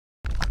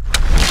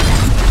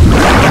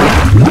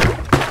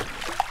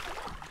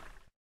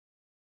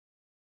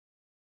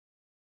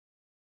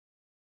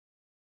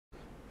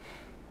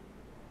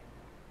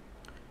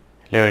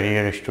Hello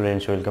dear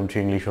students, welcome to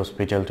English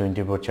Hospital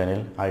 24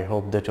 channel. I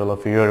hope that all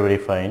of you are very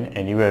fine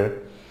and you are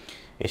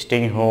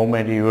staying home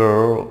and you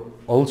are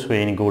also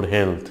in good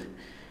health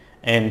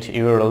and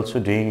you are also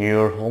doing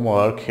your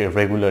homework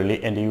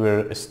regularly and you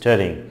are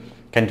studying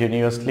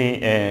continuously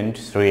and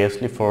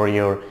seriously for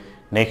your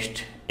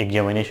next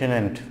examination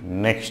and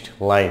next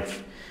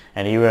life,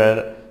 and you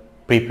are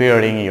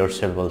preparing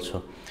yourself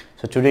also.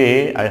 So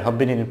today I have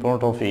been in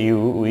front of you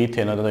with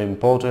another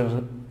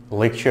important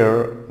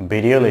lecture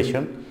video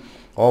lesson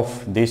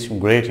of this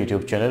great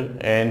YouTube channel,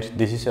 and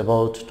this is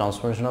about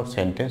transformation of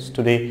sentence.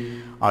 Today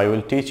I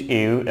will teach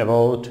you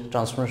about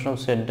transformation of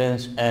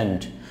sentence,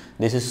 and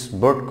this is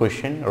board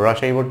question,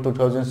 Rajshahi Board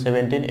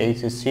 2017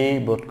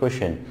 HSC board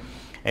question,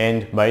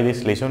 and by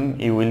this lesson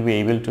you will be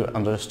able to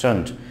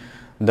understand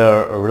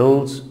the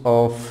rules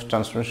of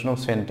transformation of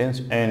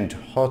sentence and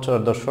what are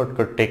the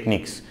shortcut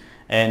techniques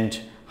and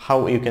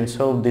how you can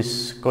solve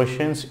these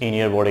questions in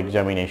your board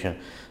examination.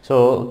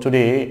 So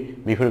today,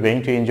 before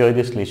going to enjoy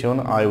this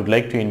lesson, I would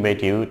like to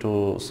invite you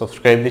to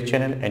subscribe the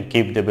channel and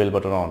keep the bell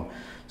button on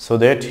so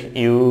that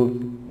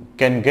you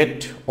can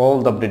get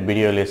all the update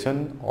video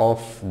lesson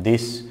of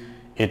this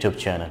YouTube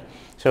channel.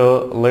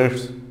 So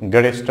let's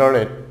get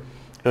started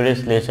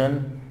today's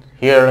lesson.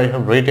 Here I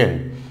have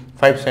written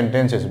 5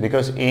 sentences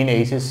because in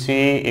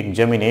HSC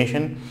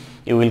examination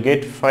you will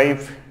get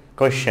 5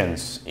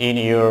 questions in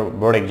your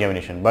board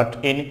examination, but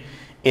in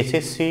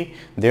SSC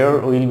there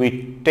will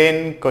be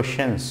 10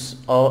 questions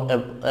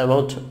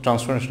about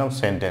transformation of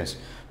sentence,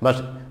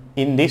 but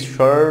in this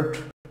short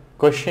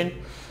question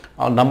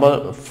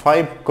number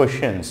 5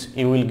 questions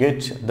you will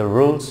get the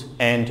rules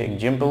and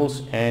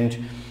examples and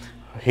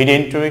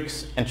hidden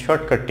tricks and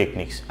shortcut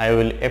techniques I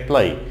will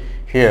apply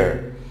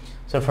here.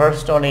 So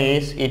first one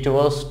is, it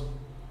was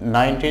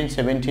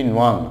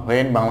 1971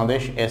 when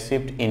Bangladesh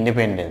achieved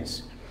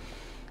independence.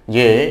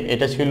 যে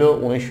এটা ছিল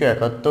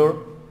 1971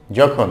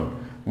 যখন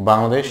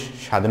বাংলাদেশ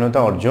স্বাধীনতা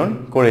অর্জন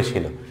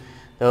করেছিল।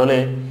 তাহলে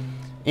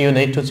you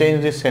need to change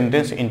this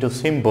sentence into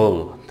simple.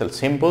 তাহলে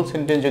simple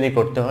sentence যদি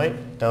করতে হয়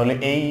তাহলে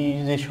এই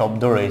যে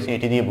শব্দ রয়েছে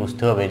এটি দিয়ে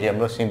বুঝতে হবে যে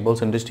আমরা সিম্পল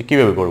সেন্টেন্সটি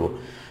কীভাবে করব।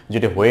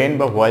 যদি হোয়েন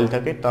বা হোয়াইল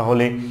থাকে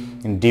তাহলে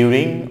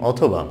ডিউরিং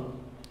অথবা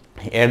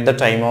at the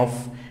time of,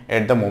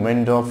 at the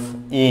moment of,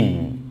 in,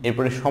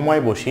 এরপরে সময়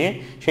বসিয়ে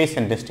সেই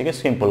সেন্টেন্সটিকে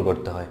সিম্পল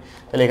করতে হয়।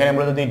 তাহলে এখানে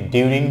আমরা যদি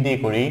ডিউরিং দিয়ে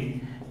করি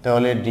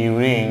তাহলে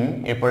ডিউরিং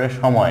এরপরে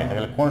সময়,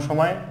 তাহলে কোন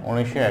সময়?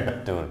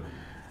 1971,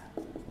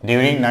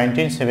 during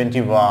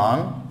 1971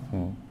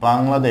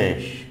 Bangladesh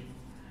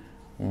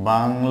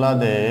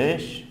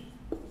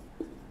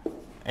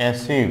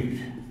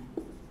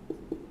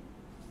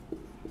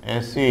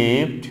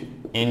achieved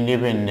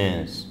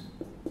independence.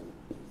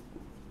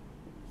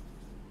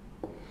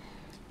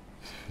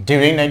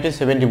 During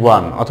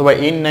 1971 অথবা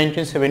ইন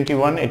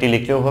 1971 এটি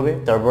লিখলেও হবে,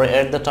 তারপরে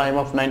এট দ্য টাইম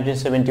অফ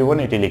 1971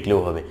 এটি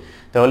লিখলেও হবে।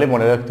 তাহলে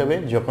মনে রাখতে হবে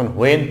যখন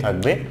হোয়েন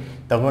থাকবে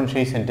তখন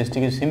সেই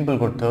সেন্টেন্সটিকে সিম্পল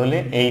করতে হলে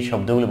এই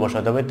শব্দগুলো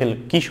বসাতে হবে। তাহলে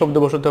কী শব্দ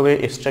বসাতে হবে?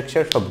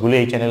 স্ট্রাকচার সবগুলো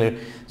এই চ্যানেলের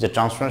যে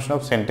ট্রান্সফরমেশন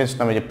অফ সেন্টেন্স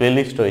নামে যে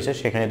প্লেলিস্ট রয়েছে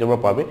সেখানে তোমরা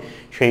পাবে।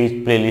 সেই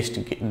প্লেলিস্ট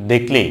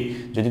দেখলেই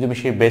যদি তুমি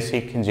সেই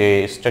বেসিক যে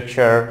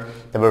স্ট্রাকচার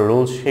তারপর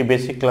রুলস সেই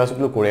বেসিক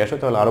ক্লাসগুলো করে আসো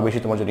তাহলে আরও বেশি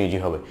তোমার জন্য ইজি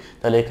হবে।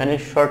 তাহলে এখানে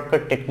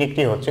শর্টকাট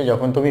টেকনিকটি হচ্ছে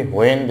যখন তুমি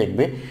হোয়েন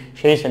দেখবে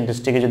সেই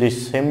সেন্টেন্সটিকে যদি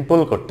সিম্পল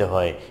করতে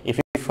হয়, if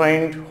you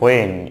find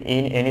when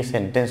in any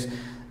sentence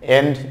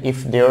and if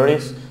there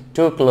is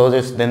 2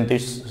 clauses then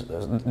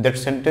that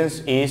sentence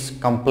is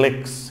complex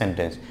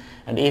sentence,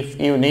 and if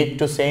you need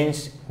to change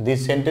this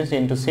sentence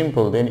into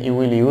simple then you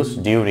will use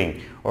during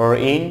or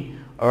in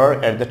or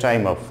at the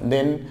time of,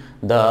 then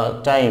the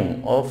time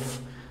of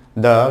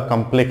the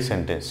complex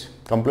sentence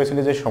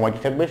যে সময়টি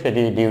থাকবে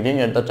সেটি during,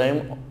 at the time,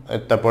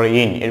 তারপরে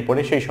in, এরপরে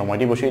সেই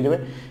সময়টি বসিয়ে দেবে।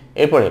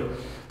 এরপরে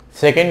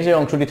সেকেন্ড যে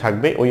অংশটি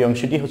থাকবে ওই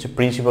অংশটি হচ্ছে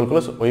প্রিন্সিপাল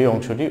ক্লজ, ওই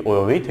অংশটি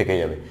ওইভাবেই থেকে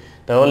যাবে।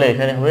 তাহলে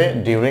এখানে হবে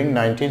during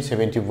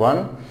 1971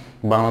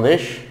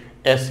 Bangladesh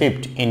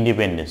achieved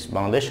independence,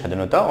 Bangladesh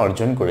স্বাধীনতা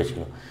অর্জন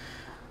করেছিল।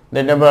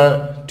 দেন number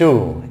 2,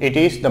 it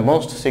is the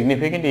most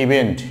significant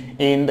event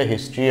in the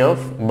history of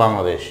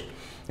Bangladesh,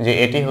 যে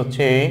এটি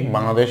হচ্ছে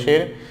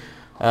বাংলাদেশের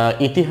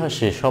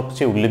ইতিহাসে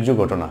সবচেয়ে উল্লেখযোগ্য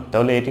ঘটনা।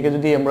 তাহলে এটিকে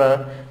যদি আমরা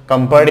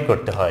কম্পেয়ার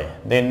করতে হয়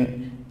দেন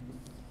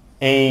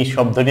এই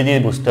শব্দটি দিয়ে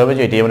বুঝতে হবে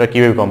যে এটি আমরা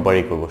কীভাবে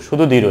কম্পেয়ার করব।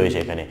 শুধু দিয়ে রয়েছে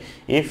এখানে,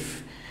 if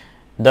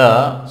the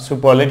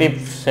superlative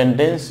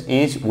sentence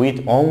is with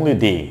only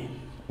the,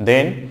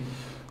 then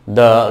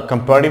the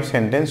comparative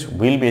sentence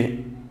will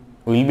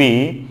be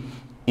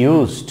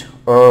used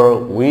or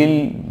will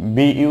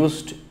be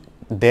used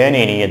than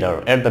any other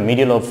at the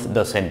middle of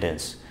the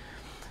sentence,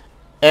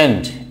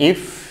 and if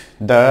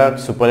the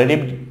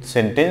superlative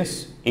sentence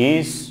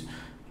is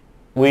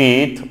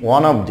with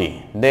one of the,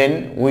 then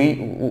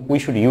we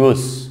should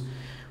use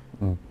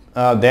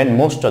then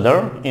most other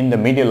in the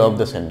middle of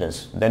the sentence,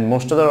 then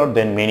most other or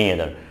then many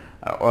other,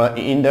 or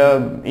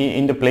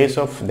in the place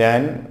of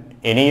then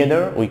any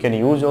other we can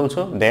use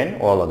also then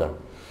all other.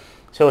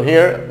 So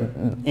here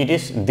it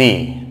is the,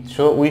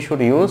 so we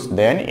should use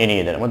then any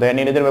other. then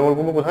any other ব্যবহার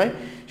করব কোথায়?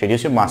 সেটি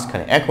হচ্ছে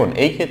মাঝখানে। এখন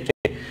এই ক্ষেত্রে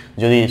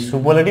যদি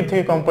সুপারলেটিভ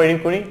থেকে কম্পারেটিভ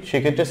করি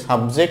সেক্ষেত্রে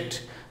সাবজেক্ট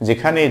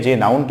যেখানে যে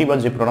নাউনটি বা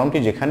যে প্রোনাউনটি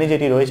যেখানে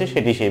যেটি রয়েছে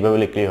সেটি সেইভাবে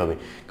লিখলেই হবে,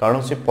 কারণ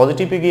হচ্ছে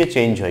পজিটিভে গিয়ে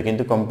চেঞ্জ হয়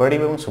কিন্তু কম্পারেটিভ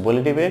এবং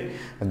সুপারলেটিভে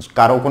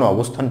কারো কোনো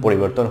অবস্থান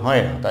পরিবর্তন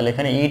হয় না। তাহলে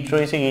এখানে ইট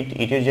রয়েছে,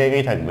 ইটের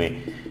জায়গায় থাকবে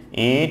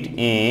ইট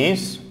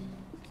ইজ,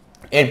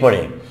 এরপরে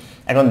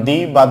এখন দি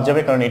বাদ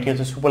যাবে কারণ এটি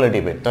হচ্ছে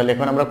সুপারলেটিভের। তাহলে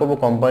এখন আমরা করবো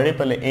কম্পারেটিভ,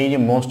 তাহলে এই যে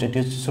মোস্ট এটি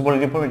হচ্ছে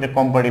সুপারলেটিভ ফর্ম, এটা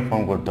কম্পারেটিভ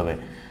ফর্ম করতে হবে।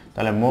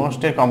 তাহলে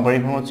মোস্টের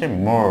কম্পারেটিভ ফর্ম হচ্ছে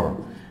মোর।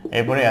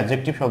 এরপরে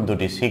অ্যাডজেক্টিভ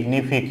শব্দটি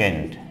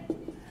সিগনিফিক্যান্ট,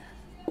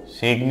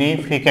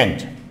 সিগনিফিক্যান্ট,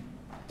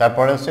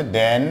 তারপরে হচ্ছে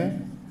than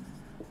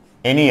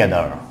any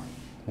other,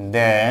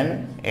 than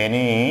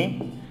any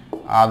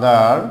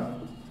other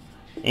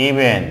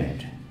event,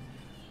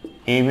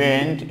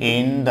 event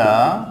in the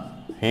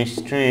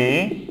history,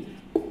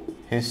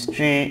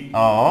 history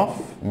of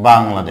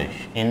Bangladesh,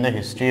 in the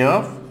history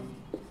of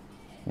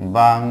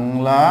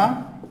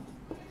Bangladesh,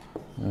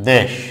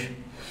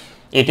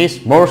 it is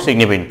more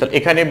significant। তো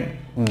এখানে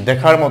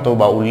দেখার মতো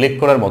বা উল্লেখ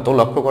করার মতো,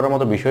 লক্ষ্য করার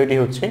মতো বিষয়টি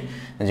হচ্ছে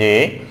যে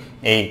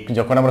এই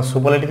যখন আমরা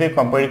সুপারলেটিভে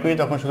কম্পেয়ার করি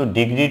তখন শুধু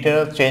ডিগ্রিটা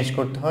চেঞ্জ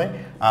করতে হয়,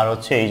 আর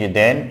হচ্ছে এই যে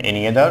দেন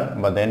এনি আদার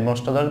বা দেন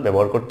মোস্ট আদার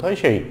ব্যবহার করতে হয়,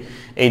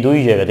 এই দুই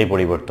জায়গাতেই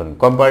পরিবর্তন।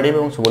 কম্পারেটিভ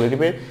এবং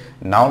সুপারলেটিভে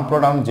নাউন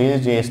প্রোনাউন যে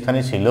যে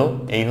স্থানে ছিল,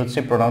 এই হচ্ছে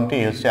প্রোনাউনটি,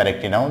 এই হচ্ছে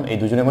আরেকটি নাউন, এই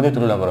দুজনের মধ্যে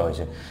তুলনা করা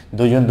হয়েছে।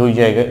 দুজন দুই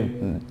জায়গায়,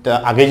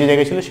 আগে যে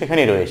জায়গায় ছিল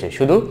সেখানেই রয়েছে,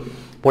 শুধু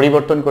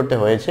পরিবর্তন করতে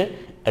হয়েছে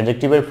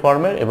অ্যাডজেক্টিভের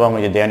ফর্মের এবং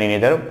এই যে দেন এনি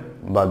আদার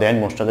বা দেন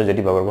মোস্ট আদার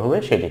যেটি ব্যবহার হবে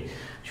সেটি।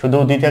 শুধু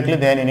দি থাকলে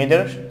দেন এনি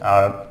আদার,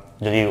 আর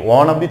যদি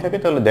ওয়ান অফ দি থাকে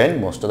তাহলে দেন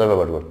মোস্ট আদার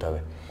ব্যবহার করতে হবে।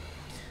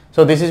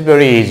 So this is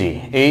very easy.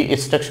 এই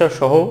স্ট্রাকচার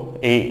সহ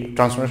এই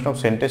ট্রান্সফরমেশন অফ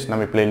সেন্টেন্স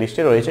নামে প্লে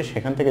লিস্টে রয়েছে,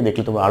 সেখান থেকে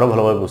দেখলে তোমরা আরও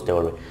ভালোভাবে বুঝতে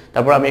পারবে।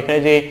 তারপর আমি এখানে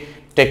যে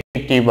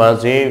টেকনিকটি বা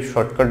যে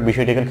শর্টকাট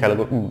বিষয়টি এখানে খেয়াল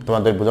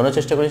তোমাদের বোঝানোর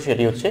চেষ্টা করেছি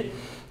সেটি হচ্ছে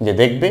যে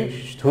দেখবে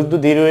শুধু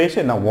দি রয়েছে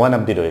না ওয়ান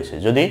অফ দি রয়েছে।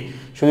 যদি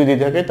শুধু দি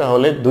থাকে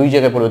তাহলে দুই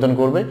জায়গায় পরিবর্তন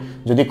করবে,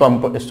 যদি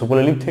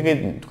সুপারলেটিভ থেকে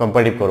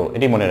কম্পারেটিভ করো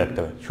এটি মনে রাখতে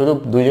হবে। শুধু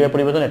দুই জায়গায়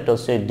পরিবর্তন, একটা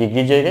হচ্ছে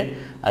ডিগ্রির জায়গায়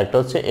আর একটা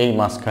হচ্ছে এই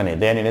মাঝখানে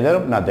দেন এনি আদার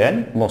না দেন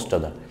মোস্ট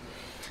আদার।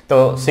 তো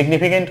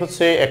সিগনিফিক্যান্ট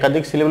হচ্ছে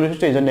একাধিক সিলেবল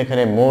বিশিষ্ট, এই জন্য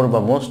এখানে মোর বা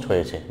মোস্ট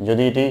হয়েছে।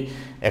 যদি এটি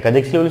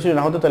একাধিক সিলেবল বিশিষ্ট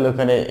না হতো তাহলে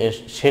ওখানে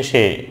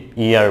শেষে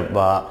ইয়ার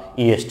বা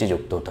ইএসটি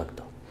যুক্ত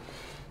থাকতো।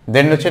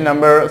 দেন হচ্ছে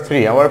number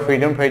 3, our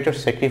freedom fighters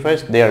sacrifice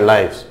their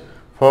lives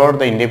for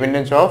the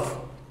independence of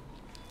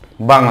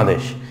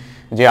Bangladesh,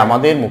 যে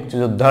আমাদের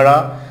মুক্তিযোদ্ধারা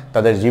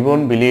তাদের জীবন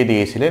বিলিয়ে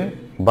দিয়েছিলেন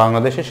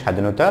বাংলাদেশের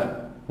স্বাধীনতার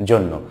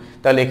জন্য।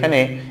 তাহলে এখানে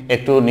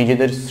একটু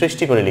নিজেদের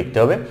সৃষ্টি করে লিখতে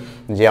হবে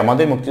যে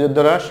আমাদের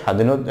মুক্তিযোদ্ধারা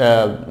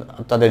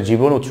তাদের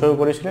জীবন উৎসর্গ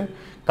করেছিলেন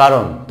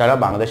কারণ তারা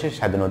বাংলাদেশের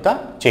স্বাধীনতা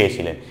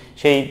চেয়েছিলেন।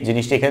 সেই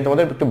জিনিসটি এখানে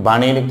তোমাদের একটু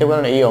বানিয়ে লিখতে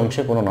পারেন। এই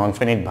অংশে কোনো নন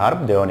ফাইনাইট ভার্ব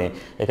দেওয়া নেই,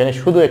 এখানে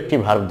শুধু একটি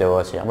ভার্ব দেওয়া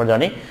আছে। আমরা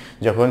জানি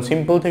যখন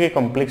সিম্পল থেকে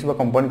কমপ্লেক্স বা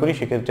কম্পাউন্ড করি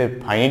সেক্ষেত্রে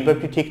ফাইনাইট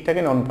ভার্বটি ঠিক থাকে,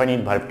 নন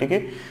ফাইনাইট ভার্বটিকে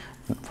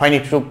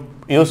ফাইনাইট রূপ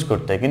ইউজ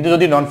করতে হয়। কিন্তু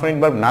যদি নন ফাইনাইট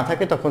ভার্ব না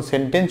থাকে তখন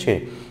সেন্টেন্সে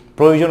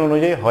প্রয়োজন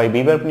অনুযায়ী হয়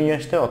বি ভার্ব নিয়ে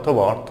আসতে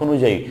অথবা অর্থ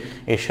অনুযায়ী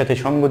এর সাথে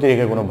সঙ্গতি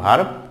রেখে কোনো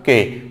ভার্বকে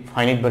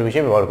ফাইনাইট ভার্ব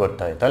হিসেবে ব্যবহার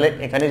করতে হয়। তাহলে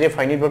এখানে যে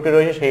ফাইনাইট ভার্বটি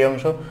রয়েছে সেই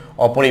অংশ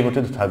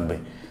অপরিবর্তিত থাকবে।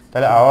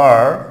 তাহলে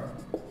hour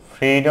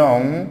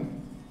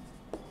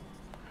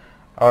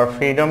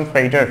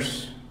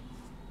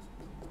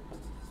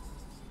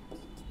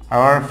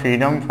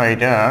freedom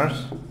fighters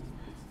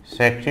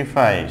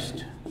sacrificed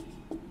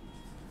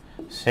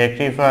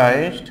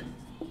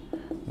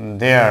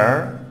their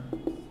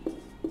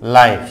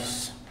lives।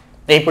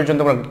 এই পর্যন্ত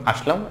আমরা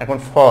আসলাম। এখন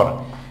ফর,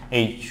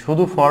 এই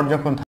শুধু ফর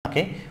যখন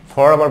থাকে,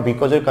 ফর আবার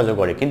বিকজের কাজও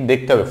করে, কিন্তু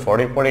দেখতে হবে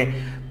ফরের পরে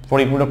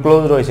পরিপূর্ণ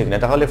ক্লোজ রয়েছে কিনা।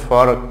 তাহলে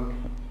ফর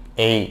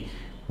এই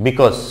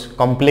বিকজ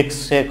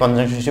কমপ্লেক্সের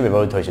কনজাংশন হিসেবে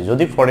ব্যবহৃত হয়েছে।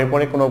 যদি ফরের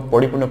পরে কোনো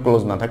পরিপূর্ণ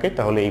ক্লোজ না থাকে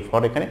তাহলে এই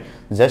ফর এখানে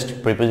জাস্ট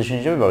প্রিপোজিশন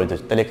হিসেবে ব্যবহৃত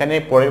হয়েছে। তাহলে এখানে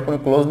পরের কোনো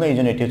ক্লোজ নেই, এই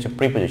জন্য এটি হচ্ছে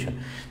প্রিপোজিশন।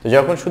 তো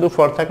যখন শুধু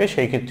ফর থাকে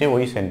সেই ক্ষেত্রে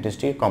ওই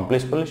সেন্টেন্সটিকে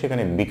কমপ্লেক্স করলে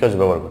সেখানে বিকজ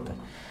ব্যবহার করতে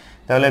হয়।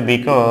 তাহলে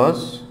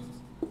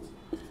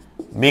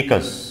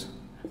বিকজ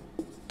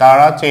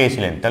তারা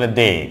চেয়েছিলেন, তাহলে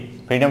দে,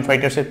 ফ্রিডম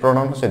ফাইটার্সের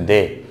প্রোনাউন হচ্ছে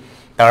দে।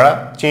 তারা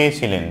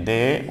চেয়েছিলেন,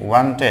 দে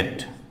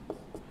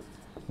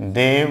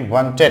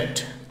ওয়ান্টেড,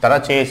 তারা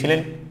চেয়েছিলেন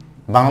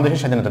বাংলাদেশের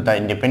স্বাধীনতা, the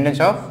independence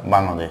of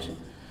Bangladesh,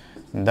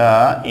 the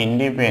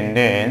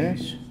independence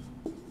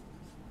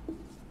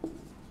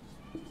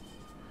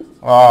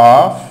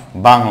of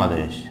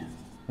Bangladesh,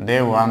 they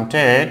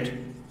wanted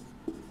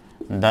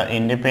the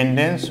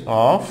independence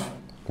of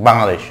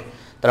Bangladesh,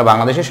 তারা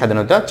বাংলাদেশের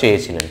স্বাধীনতা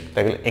চেয়েছিলেন।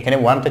 তাহলে এখানে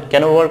ওয়ান্টেড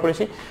কেন ব্যবহার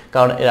করেছি?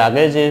 কারণ এর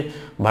আগে যে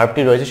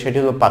ভার্বটি রয়েছে সেটি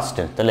হলো পাস্ট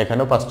টেন্স, তাহলে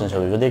এখানেও পাস্ট টেন্স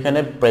হবে। যদি এখানে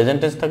প্রেজেন্ট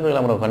টেন্স থাকবে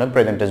তাহলে আমরা ওখানে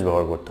প্রেজেন্ট টেন্স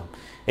ব্যবহার করতাম।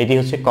 এটি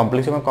হচ্ছে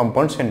কমপ্লেক্স এবং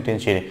কম্পাউন্ড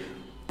সেন্টেন্সের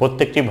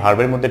প্রত্যেকটি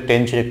ভার্বের মধ্যে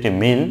টেন্সের একটি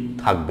মিল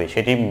থাকবে,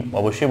 সেটি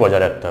অবশ্যই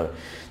বজায় রাখতে হবে।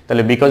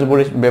 তাহলে বিকজ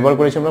ব্যবহার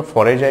করেছি আমরা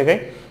ফরের জায়গায়।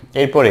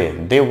 এরপরে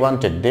দে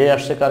ওয়ান্টেড, দে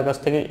আসছে কার কাছ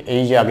থেকে?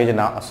 এই যে আগে যে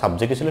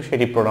সাবজেক্ট ছিল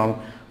সেটি প্রোনাউন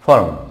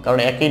ফর্ম, কারণ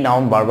একই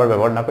নাউন বারবার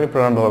ব্যবহার না করে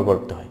প্রোনাউন ব্যবহার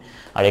করতে হয়।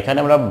 আর এখানে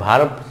আমরা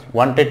ভার্ব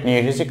ওয়ান্টেড নিয়ে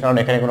এসেছি কারণ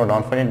এখানে কোনো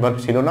নন ফাইনাইট ভার্ব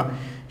ছিল না,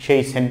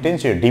 সেই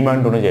সেন্টেন্সের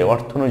ডিমান্ড অনুযায়ী,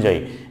 অর্থ অনুযায়ী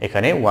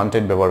এখানে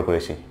ওয়ান্টেড ব্যবহার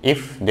করেছি।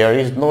 If there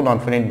is no non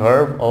finite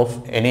verb of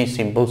any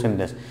simple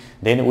sentence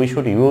then we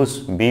should use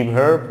be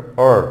verb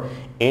or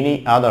any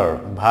other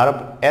verb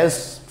as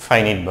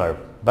finite verb,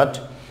 but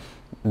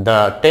the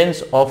tense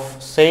of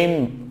same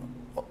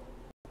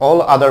all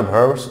other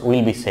verbs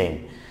will be same.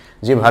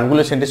 যে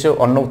ভার্বগুলো সেন্টেন্সে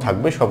অন্য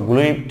থাকবে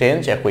সবগুলোই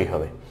tense একই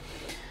হবে।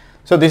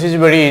 So this is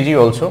very easy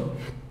also.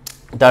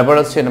 তারপর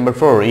হচ্ছে number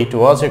 4, it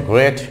was a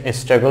great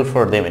struggle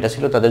for them, এটা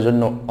ছিল তাদের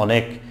জন্য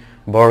অনেক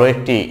বড়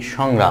একটি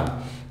সংগ্রাম।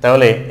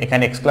 তাহলে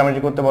এখানে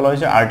এক্সক্লামেটরি করতে বলা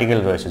হয়েছে, আর্টিকেল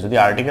রয়েছে, যদি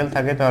আর্টিকেল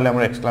থাকে তাহলে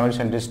আমরা এক্সক্লামেটরি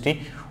সেন্টেন্সটি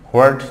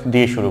হোয়াট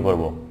দিয়ে শুরু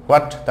করব,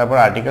 হোয়াট, তারপর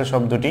আর্টিকেল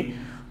শব্দটি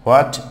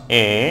হোয়াট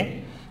এ,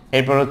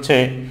 এরপর হচ্ছে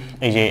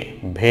এই যে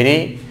ভেরি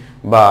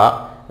বা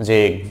যে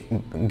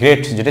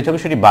গ্রেট যেটা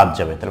থাকবে সেটি বাদ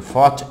যাবে, তাহলে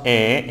what a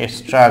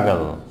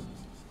struggle,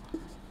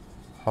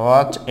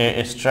 what a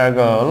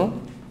struggle.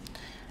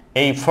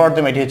 এই ফর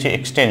দেম এটি হচ্ছে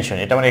এক্সটেনশন,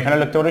 এটা আমরা এখানে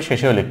লিখতে পারি,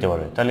 শেষেও লিখতে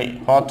পারি। তাহলে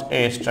what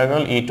a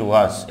struggle it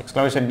was,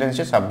 exclamatory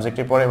সেন্টেন্সে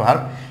সাবজেক্টের পরে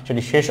ভার্ব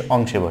সেটি শেষ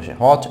অংশে বসে,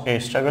 what a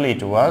struggle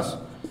it was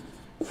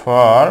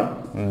for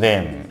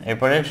them,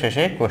 এরপরে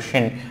শেষে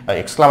কোশ্চেন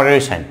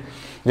এক্সক্লামেটরি সাইন।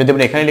 যদি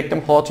আমরা এখানে লিখতাম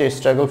what a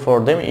struggle for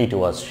them it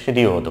ওয়াজ,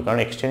 সেটিও হতো, কারণ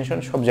এক্সটেনশন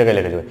সব জায়গায়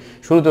লেখা যাবে,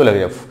 শুরুতেও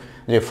লেখা যাবে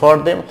যে for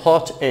them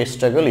what a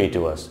struggle ইট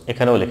ওয়াজ,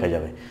 এখানেও লেখা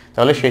যাবে।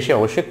 তাহলে শেষে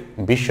অবশ্যই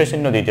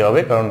বিস্ময়চিহ্ন দিতে হবে,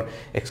 কারণ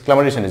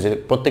এক্সক্লামেটরি সেন্টেন্স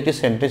প্রত্যেকটি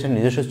সেন্টেন্সের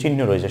নিজস্ব চিহ্ন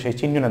রয়েছে, সেই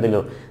চিহ্ন না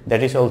দিলেও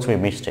that is also a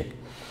mistake.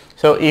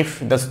 So if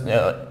the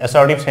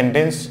assertive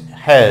sentence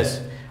has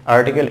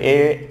article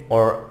a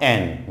or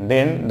an,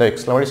 then the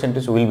exclamatory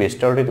sentence will be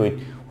started with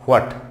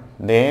what,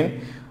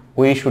 then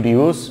we should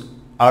use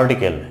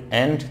article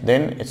and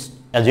then its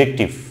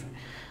adjective.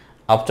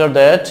 After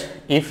that,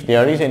 if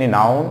there is any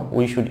noun,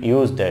 we should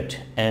use that,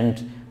 and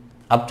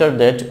after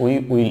that we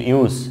will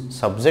use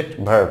subject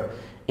verb.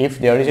 If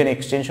there is an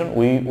extension,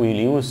 we will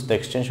use the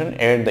extension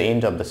at the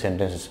end of the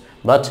sentences,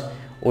 but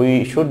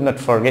we should not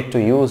forget to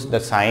use the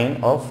sign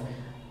of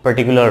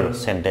particular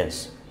sentence.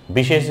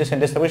 বিশেষ যে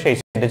sentence থাকবে সেই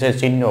সেন্টেন্সের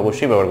চিহ্ন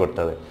অবশ্যই ব্যবহার করতে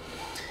হবে।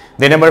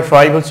 দেন নাম্বার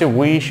 5 হচ্ছে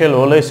we shall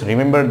always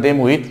remember them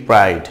with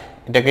pride,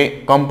 এটাকে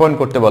কম্পাউন্ড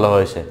করতে বলা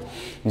হয়েছে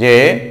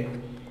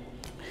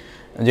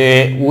যে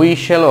we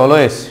shall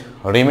always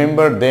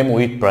remember them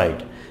with pride,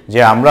 যে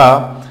আমরা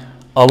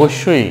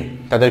অবশ্যই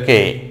তাদেরকে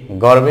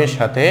গর্বের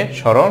সাথে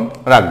স্মরণ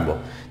রাখবো।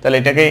 তাহলে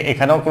এটাকে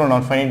এখানেও কোনো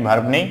নন ফাইনিট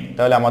ভার্ব নেই,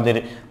 তাহলে আমাদের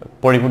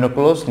পরিপূর্ণ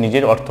ক্লোজ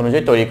নিজের অর্থ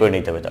অনুযায়ী তৈরি করে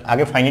নিতে হবে।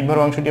 আগে ফাইনিট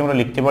ভার্ব অংশটি আমরা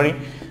লিখতে পারি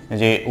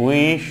যে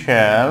উই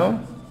শ্যাল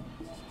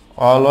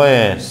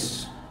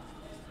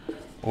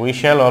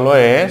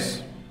অলওয়েজ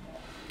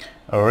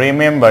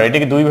রিমেম্বার,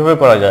 এটাকে দুইভাবে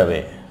করা যাবে,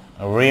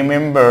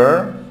 রিমেম্বার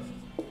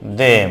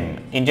দেম।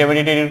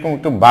 ইন্টারমিডিয়েট এরকম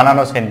একটু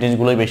বানানো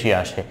সেন্টেন্সগুলোই বেশি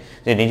আসে,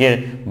 যে নিজের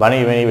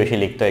বানিয়ে বেশি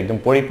লিখতে হয়, একদম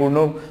পরিপূর্ণ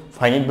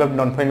finite verb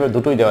non finite verb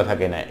দুটোই দেওয়া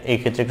থাকে না, এই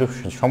ক্ষেত্রে একটু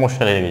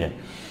সমস্যা লেগে যায়।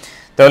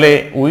 তাহলে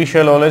we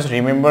shall always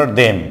remember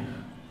them,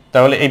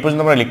 তাহলে এই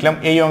পর্যন্ত আমরা লিখলাম।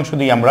 এই অংশ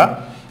দিয়ে আমরা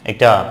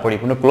একটা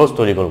পরিপূর্ণ ক্লোজ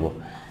তৈরি করব।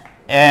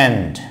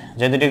 অ্যান্ড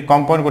যদি এটাকে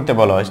কম্পাউন্ড করতে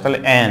বলা হয় তাহলে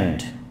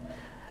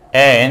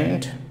অ্যান্ড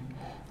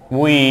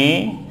উই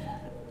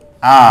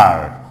আর,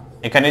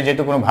 এখানে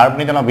যেহেতু কোনো ভার্ব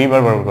নেই তাহলে বি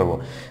ভার্ব ব্যবহার করবো,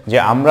 যে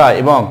আমরা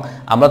এবং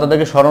আমরা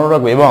তাদেরকে স্মরণ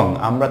রাখবো এবং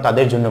আমরা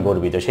তাদের জন্য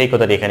গর্বিত, সেই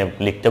কথাটি এখানে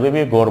লিখতে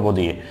হবে গর্ব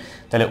দিয়ে।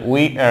 তাহলে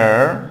উই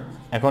আর,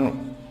 এখন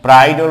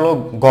প্রাইড হলো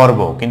গর্ব,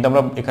 কিন্তু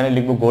আমরা এখানে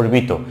লিখবো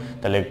গর্বিত,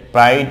 তাহলে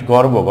প্রাইড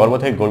গর্ব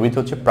থেকে গর্বিত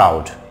হচ্ছে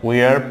proud, we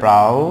are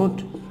proud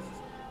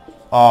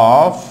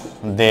of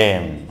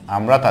them,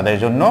 আমরা তাদের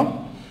জন্য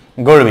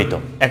গর্বিত।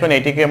 এখন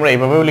এটিকে আমরা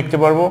এইভাবেও লিখতে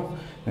পারবো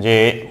যে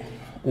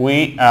we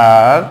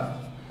are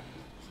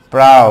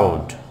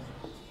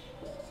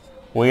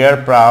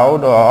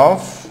proud of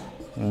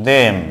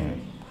them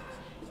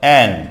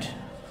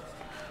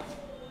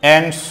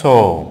and so,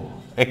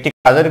 একটি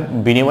কাজের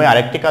বিনিময়ে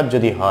আরেকটি কাজ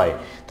যদি হয়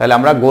তাহলে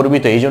আমরা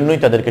গর্বিত এই জন্যই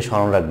তাদেরকে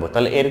স্মরণ রাখবো।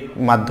 তাহলে এর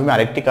মাধ্যমে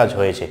আরেকটি কাজ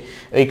হয়েছে,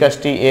 এই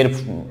কাজটি এর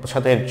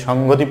সাথে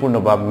সঙ্গতিপূর্ণ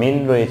বা মিল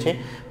রয়েছে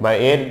বা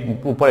এর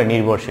উপরে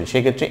নির্ভরশীল,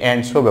 সেক্ষেত্রে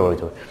অ্যান্ড সো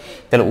ব্যবহৃত হবে।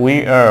 তাহলে উই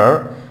আর,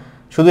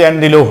 শুধু অ্যান্ড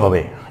দিলেও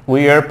হবে,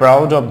 we are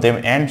proud of them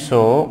and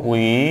so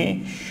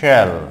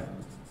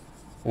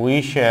we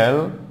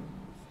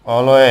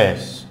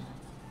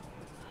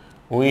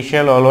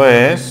shall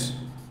always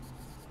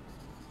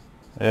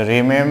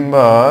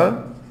remember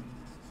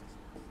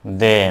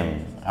them,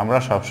 আমরা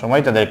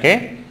সবসময় তাদেরকে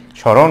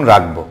স্মরণ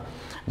রাখবো,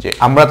 যে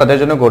আমরা তাদের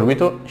জন্য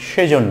গর্বিত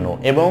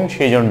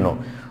সেজন্য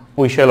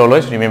we shall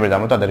always remember them,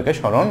 আমরা তাদেরকে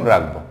স্মরণ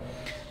রাখবো।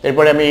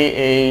 এরপরে আমি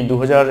এই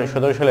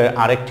 2017 সালের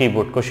আরেকটি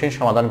বোর্ড কোশ্চেন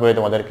সমাধান করে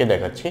তোমাদেরকে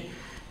দেখাচ্ছি,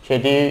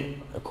 সেটি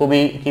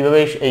খুবই কীভাবে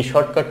এই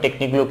শর্টকাট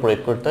টেকনিকগুলো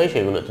প্রয়োগ করতে হয়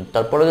সেগুলো।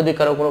 তারপরে যদি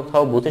কারো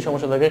কোথাও বুঝতে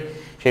সমস্যা থাকে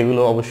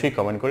সেগুলো অবশ্যই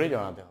কমেন্ট করে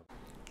জানাতে হবে।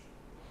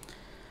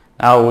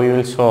 Now we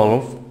will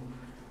solve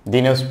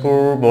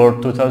Dinajpur Board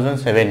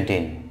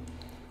 2017.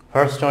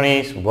 First one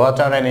is,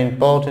 water, an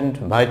important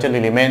vital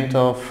element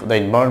of the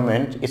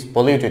environment, is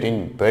polluted in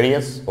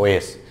various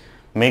ways.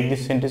 Make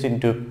this sentence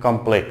into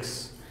complex.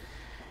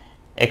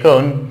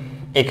 এখন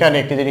এখানে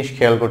একটি জিনিস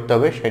খেয়াল করতে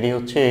হবে, সেটি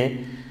হচ্ছে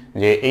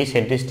যে এই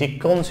সেন্টেন্সটি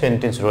কোন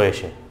সেন্টেন্স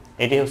রয়েছে।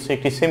 এটি হচ্ছে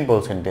একটি সিম্পল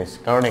সেন্টেন্স,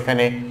 কারণ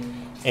এখানে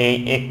এই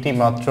একটি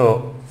মাত্র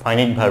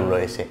ফাইনিট ভার্ব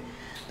রয়েছে।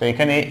 তো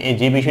এখানে এই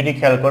যে বিষয়টি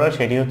খেয়াল করা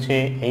সেটি হচ্ছে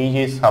এই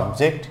যে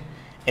সাবজেক্ট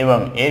এবং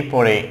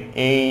এরপরে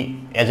এই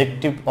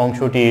অ্যাডজেক্টিভ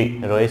অংশটি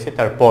রয়েছে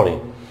তারপরে।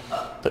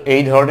 তো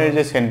এই ধরনের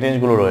যে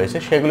সেন্টেন্সগুলো রয়েছে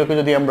সেগুলোকে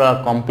যদি আমরা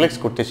কমপ্লেক্স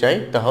করতে চাই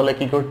তাহলে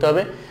কি করতে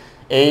হবে,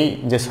 এই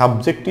যে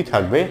সাবজেক্টটি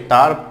থাকবে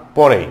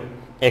তারপরে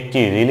একটি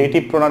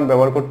রিলেটিভ প্রোনাউন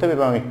ব্যবহার করতে হবে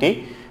এবং একটি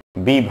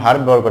বি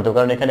ভার্ব ব্যবহার করতে হবে,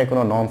 কারণ এখানে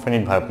কোনো নন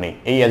ফিনিট ভার্ব নেই।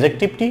 এই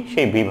অ্যাডজেক্টিভটি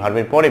সেই বি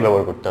ভার্বের পরে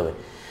ব্যবহার করতে হবে।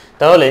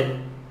 তাহলে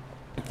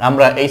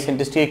আমরা এই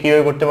সেন্টেন্সটিকে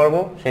কীভাবে করতে পারবো,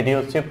 সেটি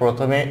হচ্ছে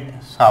প্রথমে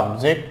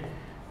সাবজেক্ট,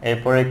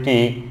 এরপর একটি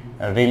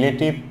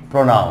রিলেটিভ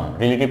প্রোনাউন।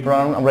 রিলেটিভ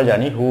প্রোনাউন আমরা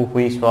জানি হু,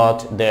 হুইচ, হোয়াট,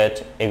 দ্যাট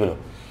এগুলো।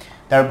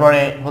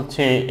 তারপরে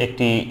হচ্ছে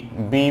একটি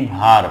বি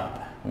ভার্ব,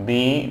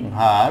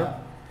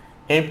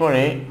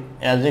 এরপরে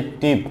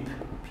অ্যাডজেক্টিভ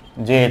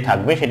যে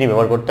থাকবে সেটি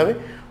ব্যবহার করতে হবে।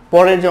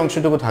 পরের যে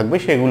অংশটুকু থাকবে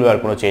সেগুলো আর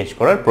কোনো চেঞ্জ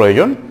করার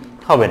প্রয়োজন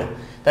হবে না।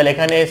 তাহলে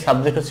এখানে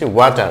সাবজেক্ট হচ্ছে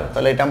ওয়াটার,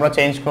 তাহলে এটা আমরা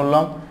চেঞ্জ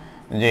করলাম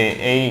যে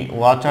এই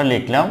ওয়াটার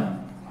লিখলাম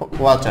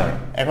ওয়াটার।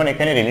 এখন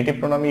এখানে রিলেটিভ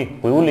প্রোনাউন আমি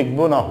হুইউ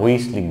লিখবো না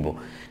হুইস লিখবো,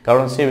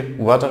 কারণ সে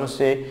ওয়াটার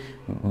হচ্ছে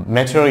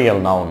ম্যাটেরিয়াল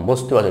নাউন,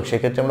 বস্তুবাচক,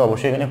 সেক্ষেত্রে আমরা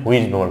অবশ্যই এখানে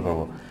হুইস ব্যবহার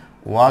করবো।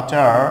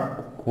 ওয়াটার,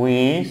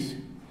 হুইস,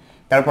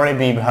 তারপরে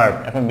বি ভার্ব।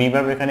 এখন বি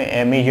ভার্ব এখানে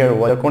এমিজার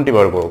ওয়াজ কোনটি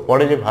ব্যবহার করবো,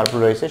 পরে যে ভার্ব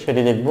রয়েছে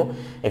সেটি দেখবো।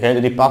 এখানে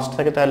যদি পাস্ট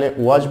থাকে তাহলে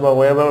ওয়াজ বা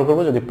ওয়ার ব্যবহার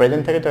করবো, যদি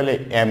প্রেজেন্ট থাকে তাহলে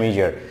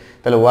এমিজার।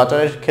 তাহলে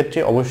ওয়াটারের ক্ষেত্রে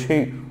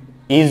অবশ্যই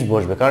ইজ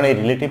বসবে, কারণ এই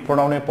রিলেটিভ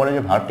প্রোনাউনের পরে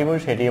যে ভার্বটি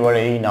বসবে সেটি এবার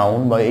এই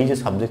নাউন বা এই যে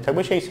সাবজেক্ট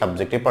থাকবে সেই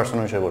সাবজেক্টের পার্সন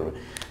হিসেবে বলবে।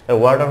 তাহলে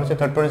ওয়াটার হচ্ছে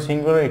থার্ড পারসন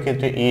সিঙ্গুলার,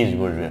 এক্ষেত্রে ইজ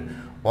বসবে।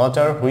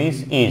 ওয়াটার হুইচ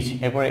ইজ,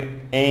 এরপরে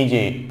এই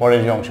যে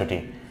পরের যে অংশটি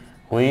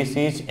which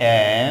is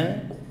an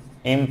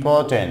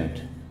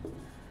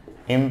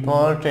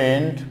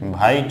important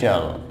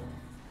vital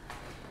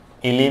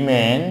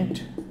element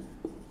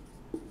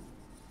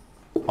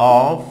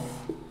of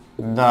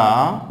the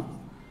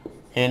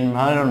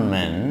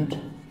environment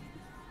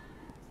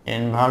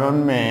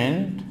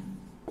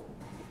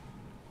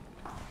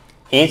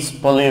is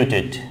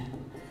polluted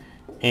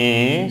in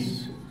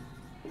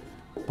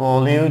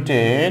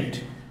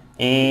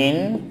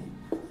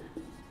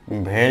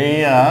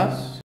various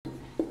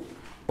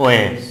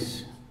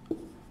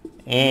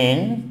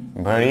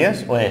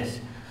ways.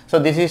 So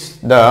this is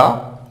the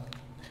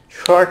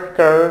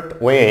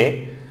shortcut way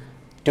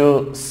to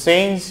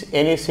change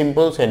any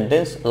simple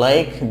sentence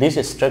like this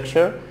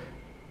structure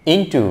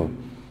into,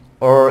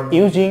 or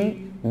using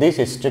this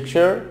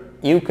structure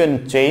you can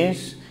change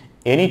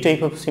any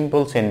type of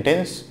simple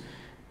sentence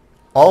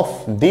of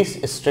this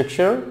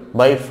structure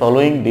by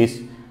following this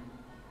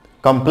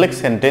complex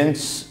sentence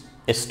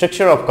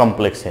structure of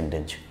complex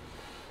sentence.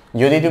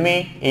 যদি তুমি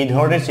এই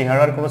ধরনের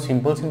চেহারার কোনো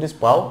simple sentence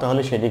পাও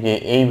তাহলে সেটিকে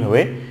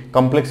এইভাবে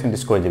কমপ্লেক্স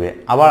সেন্টেন্স করে দেবে।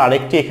 আবার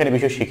আরেকটি এখানে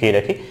বিষয় শিখিয়ে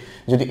রাখি,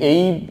 যদি এই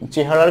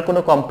চেহারার কোনো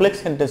কমপ্লেক্স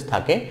সেন্টেন্স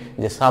থাকে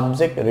যে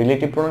সাবজেক্ট,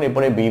 রিলেটিভ প্রোনাউন,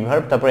 এরপরে বি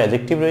ভার্ব, তারপরে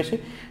অ্যাডজেক্টিভ রয়েছে,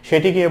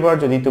 সেটিকে এবার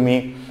যদি তুমি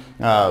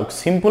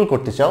সিম্পল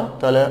করতে চাও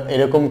তাহলে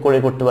এরকম করে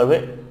করতে পারবে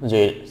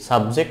যে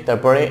সাবজেক্ট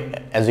তারপরে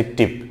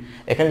অ্যাডজেক্টিভ।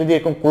 এখানে যদি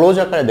এরকম ক্লোজ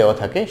আকারে দেওয়া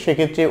থাকে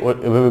সেক্ষেত্রে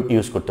এভাবে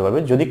ইউজ করতে পারবে।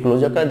 যদি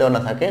ক্লোজ আকারে দেওয়া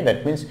না থাকে,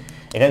 দ্যাট মিনস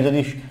এখানে যদি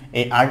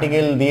এই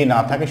আর্টিকেল দিয়ে না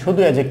থাকে, শুধু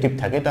অ্যাডজেক্টিভ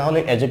থাকে, তাহলে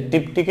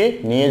অ্যাডজেক্টিভটিকে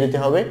নিয়ে যেতে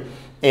হবে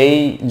এই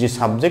যে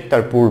সাবজেক্ট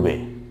তার পূর্বে।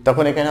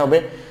 তখন এখানে হবে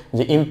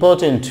যে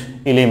ইম্পর্টেন্ট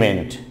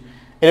এলিমেন্ট,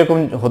 এরকম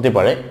হতে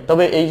পারে।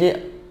 তবে এই যে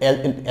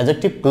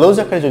অ্যাডজেক্টিভ ক্লোজ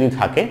আকারে যদি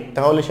থাকে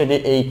তাহলে সেটি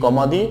এই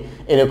কমা দিয়ে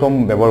এরকম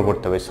ব্যবহার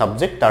করতে হবে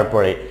সাবজেক্ট,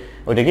 তারপরে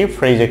ওইটাকে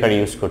ফ্রেজ আকারে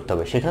ইউজ করতে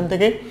হবে। সেখান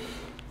থেকে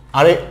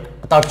আরে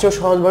তার চেয়েও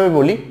সহজভাবে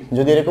বলি,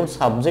 যদি এরকম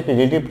subject,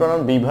 relative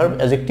pronoun, be verb,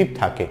 adjective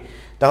থাকে,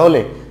 তাহলে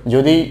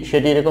যদি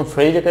সেটি এরকম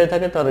ফ্রেজ আকারে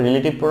থাকে তাহলে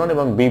রিলেটিভ প্রোনাউন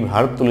এবং বি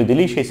ভার্ব তুলে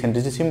দিলেই সেই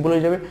সেন্টেন্সটি সিম্পল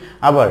হয়ে যাবে।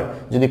 আবার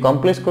যদি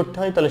কমপ্লেক্স করতে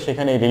হয় তাহলে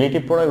সেখানে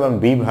রিলেটিভ প্রোনাউন এবং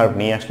বি ভার্ব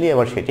নিয়ে আসলেই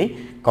আবার সেটি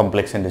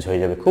কমপ্লেক্স সেন্টেন্স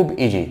হয়ে যাবে। খুব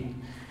ইজি,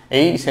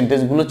 এই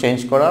সেন্টেন্সগুলো চেঞ্জ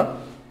করা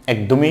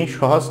একদমই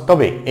সহজ।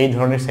 তবে এই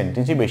ধরনের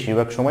সেন্টেন্সই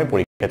বেশিরভাগ সময়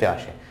পরীক্ষাতে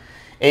আসে।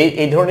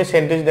 এই ধরনের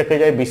সেন্টেন্স দেখা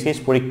যায় বিসিএস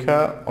পরীক্ষা,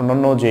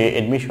 অন্যান্য যে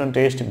অ্যাডমিশন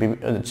টেস্ট,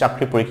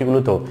 চাকরি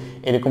পরীক্ষাগুলোতেও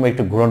এরকম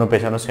একটু ঘুরানো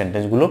পেছানো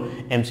সেন্টেন্সগুলো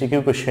এমসিকিউ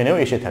কোশ্চেনেও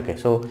এসে থাকে।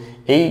 সো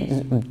এই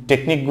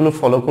টেকনিকগুলো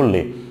ফলো করলে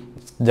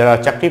যারা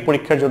চাকরি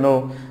পরীক্ষার জন্য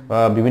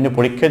বিভিন্ন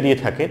পরীক্ষা দিয়ে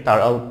থাকে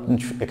তারাও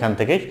এখান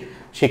থেকে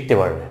শিখতে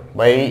পারবে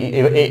বা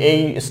এই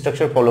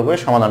স্ট্রাকচার ফলো করে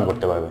সমাধান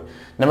করতে পারবে।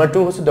 নাম্বার 2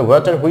 হচ্ছে the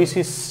water which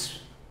is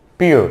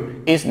pure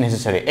is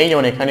necessary. এই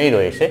যেমন এখানেই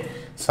রয়েছে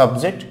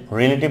subject,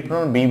 relative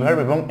pronoun, be verb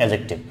এবং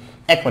অ্যাডজেক্টিভ।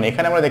 এখন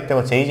এখানে আমরা দেখতে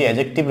পাচ্ছি এই যে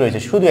অ্যাডজেক্টিভ রয়েছে,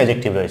 শুধু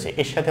অ্যাডজেক্টিভ রয়েছে,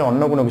 এর সাথে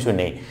অন্য কোনো কিছু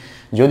নেই।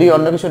 যদি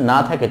অন্য কিছু না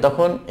থাকে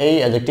তখন এই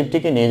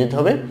অ্যাডজেক্টিভটিকে নিয়ে যেতে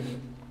হবে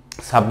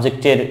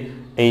সাবজেক্টের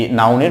এই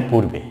নাউনের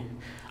পূর্বে।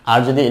 আর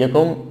যদি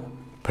এরকম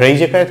ফ্রেজ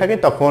আকারে থাকে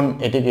তখন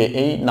এটিকে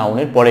এই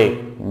নাউনের পরে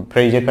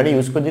ফ্রেজ আকারে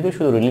ইউজ করে দিতে হবে,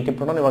 শুধু রিলেটিভ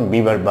প্রোনাউন এবং বি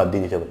ভার্ব বাদ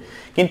দিয়ে দিতে হবে।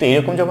 কিন্তু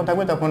এরকম যখন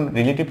থাকবে তখন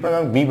রিলেটিভ প্রোনাউন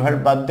এবং বি ভার্ব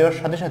বাদ দেওয়ার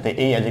সাথে সাথে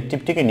এই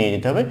অ্যাডজেক্টিভটিকে নিয়ে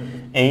যেতে হবে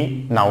এই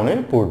নাউনের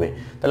পূর্বে।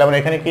 তাহলে আমরা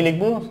এখানে কি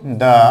লিখব,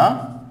 the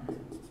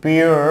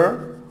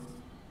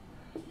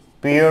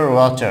pure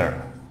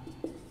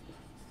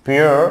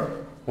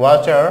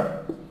water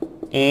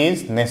is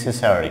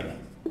necessary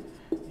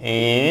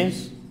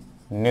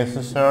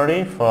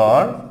for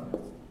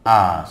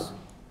us.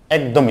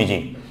 একদম ইজি।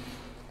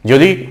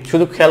 যদি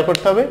শুধু খেয়াল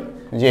করতে হবে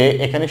যে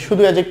এখানে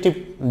শুধু অ্যাডজেক্টিভ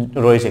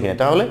রয়েছে কিনা,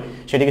 তাহলে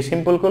সেটিকে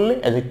সিম্পল করলে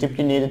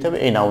অ্যাডজেক্টিভটি নিয়ে যেতে হবে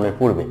এই নাউনের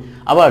পূর্বে।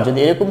 আবার যদি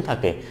এরকম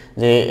থাকে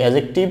যে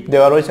অ্যাডজেক্টিভ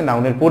দেওয়া রয়েছে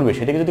নাউনের পূর্বে,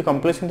 সেটাকে যদি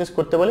কমপ্লেক্স সেন্টেন্স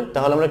করতে বলে,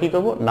 তাহলে আমরা কি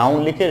করব, নাউন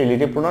লিখে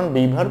রিলেটিভ প্রোনাউন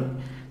বি ভার্ব,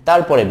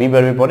 তারপরে বি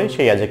ভার্বের পরে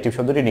সেই অ্যাডজেক্টিভ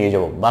শব্দটি নিয়ে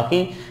যাব। বাকি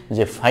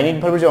যে ফাইনাইট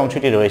ভার্বের যে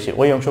অংশটি রয়েছে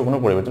ওই অংশ কোনো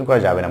পরিবর্তন করা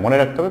যাবে না। মনে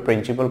রাখতে হবে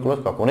প্রিন্সিপাল ক্লজ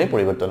কখনোই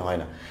পরিবর্তন হয়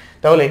না।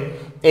 তাহলে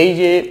এই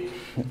যে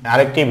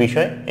আরেকটি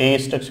বিষয়, এই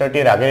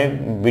স্ট্রাকচারটির আগের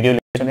ভিডিও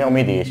লেকচারে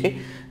আমি দিয়েছি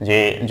যে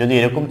যদি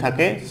এরকম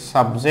থাকে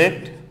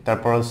সাবজেক্ট,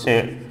 তারপর হচ্ছে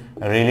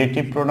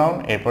রিলেটিভ প্রোনাউন,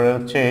 এরপরে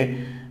হচ্ছে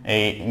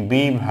এই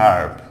বি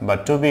ভার্ব বা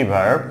টু বি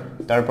ভার্ব,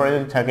 তারপরে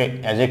যদি থাকে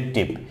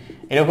অ্যাডজেক্টিভ,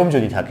 এরকম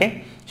যদি থাকে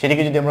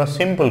সেটিকে যদি আমরা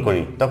সিম্পল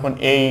করি, তখন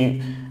এই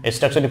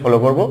স্ট্রাকচারটি ফলো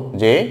করব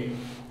যে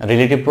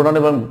রিলেটিভ প্রোনাউন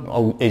এবং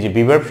এই যে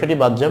বি ভার্ব সেটি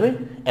বাদ যাবে,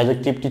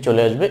 অ্যাডজেক্টিভটি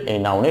চলে আসবে এই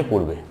নাউনের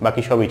পূর্বে,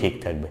 বাকি সবই ঠিক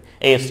থাকবে।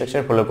 এই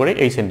স্ট্রাকচার ফলো করে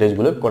এই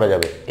সেন্টেন্সগুলো করা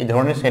যাবে। এই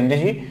ধরনের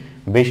সেন্টেন্সই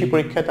বেশি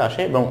পরীক্ষাতে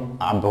আসে এবং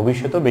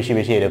ভবিষ্যতেও বেশি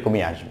বেশি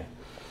এরকমই আসবে।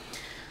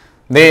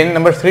 দেন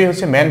নাম্বার 3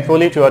 হচ্ছে man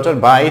pollute water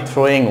by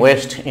throwing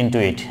West into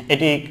ইট।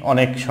 এটি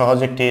অনেক সহজ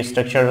একটি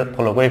স্ট্রাকচার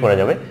ফলো করে করা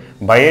যাবে।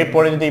 বাইয়ের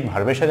পরে যদি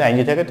ভার্বের সাথে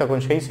আইনজি থাকে, তখন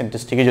সেই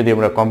সেন্টেন্সটিকে যদি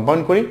আমরা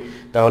কম্পাউন্ড করি,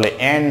 তাহলে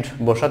অ্যান্ড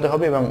বসাতে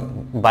হবে এবং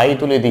বাই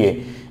তুলে দিয়ে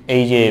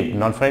এই যে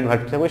নন ফাইনাইট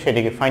ভার্বটি থাকবে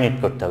সেটিকে ফাইনাইট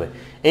করতে হবে।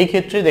 এই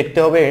ক্ষেত্রে দেখতে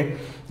হবে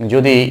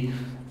যদি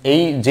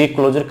এই যে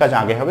ক্লোজের কাজ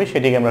আগে হবে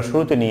সেটিকে আমরা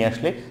শুরুতে নিয়ে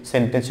আসলে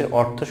সেন্টেন্সের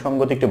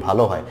অর্থসঙ্গতি একটু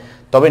ভালো হয়,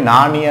 তবে না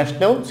নিয়ে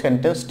আসলেও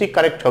সেন্টেন্সটি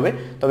কারেক্ট হবে,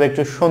 তবে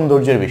একটু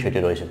সৌন্দর্যের বিষয়টি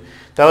রয়েছে।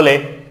 তাহলে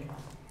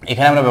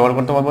এখানে আমরা ব্যবহার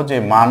করতে পারবো যে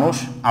মানুষ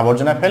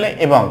আবর্জনা ফেলে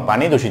এবং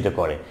পানি দূষিত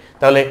করে,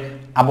 তাহলে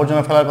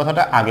আবর্জনা ফেলার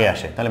কথাটা আগে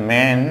আসে, তাহলে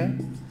ম্যান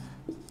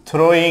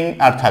থ্রোয়িং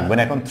আর থাকবে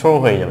না, এখন থ্রো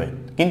হয়ে যাবে।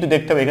 কিন্তু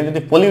দেখতে হবে এখানে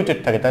যদি পলিউটেড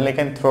থাকে তাহলে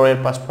এখানে থ্রো এর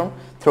পাস্ট ফর্ম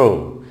থ্রো,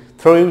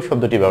 থ্রোইং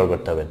শব্দটি ব্যবহার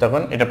করতে হবে,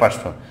 তখন এটা পাস্ট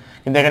ফর্ম।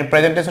 কিন্তু এখানে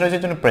প্রেজেন্ট টেন্স রয়েছে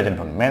জন্য present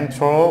form, man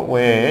throw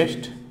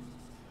West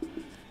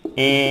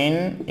in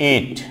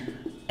it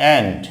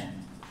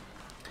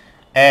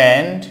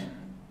and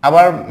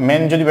আবার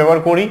ম্যান যদি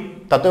ব্যবহার করি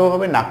তাতেও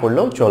হবে, না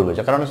করলেও চলবে।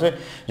 কারণ হচ্ছে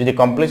যদি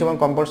কমপ্লেক্স এবং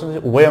কম্পাউন্ড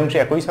উভয় অংশে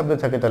একই শব্দ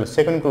থাকে তাহলে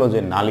সেকেন্ড ক্লোজে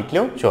না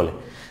লিখলেও চলে।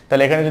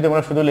 তাহলে এখানে যদি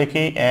আমরা শুধু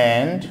লিখি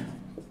and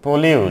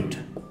pollute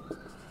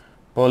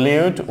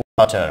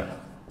water,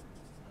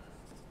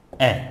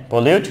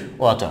 pollute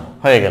water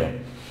হয়ে গেল।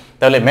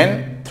 তাহলে man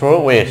throw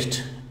West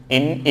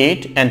in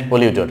it and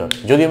pollute water.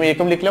 যদি আমি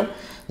এরকম লিখলাম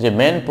যে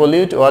man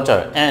pollute water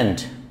and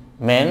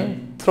man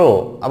throw,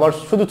 আবার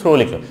শুধু থ্রো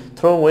লিখলাম,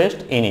 থ্রো ওয়েস্ট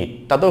ইন ইট,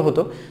 তাতেও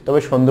হতো, তবে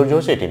সৌন্দর্য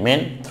হচ্ছে এটি,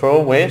 man throw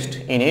West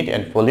in it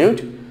and pollute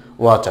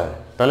water.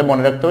 তাহলে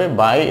মনে রাখতে হবে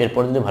বাই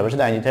এরপর যদি ভার্বের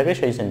সাথে আইনজি থাকে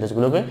সেই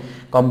সেন্টেন্সগুলোকে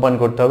কম্পাউন্ড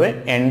করতে হবে,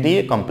 এন্ড দিয়ে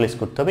কমপ্লেক্স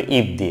করতে হবে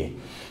ইফ দিয়ে।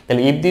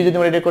 তাহলে ইফ দিয়ে যদি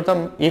আমরা এটা করতাম,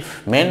 if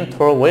man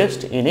throw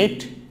West in it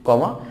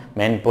comma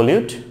man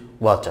pollute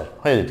water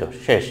হয়ে যেত,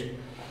 শেষ।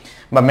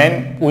 বা man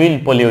will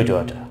pollute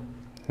water.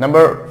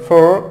 Number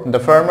 4, the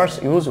farmers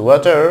use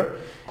water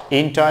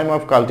in time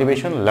of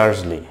cultivation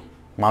largely.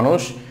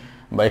 মানুষ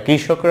বা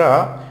কৃষকরা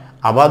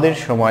আবাদের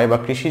সময় বা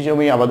কৃষি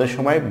জমি আবাদের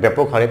সময়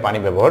ব্যাপক হারে পানি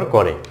ব্যবহার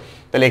করে।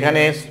 তাহলে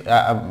এখানে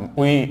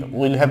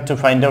will have to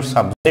find out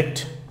subject.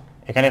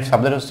 এখানে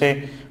সাবজেক্ট হচ্ছে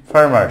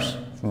ফার্মার্স,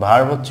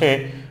 ভার্ব হচ্ছে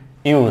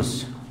use,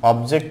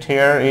 object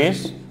here is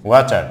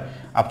water,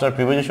 after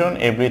preposition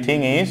everything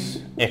is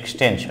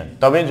extension.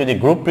 তবে যদি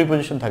গ্রুপ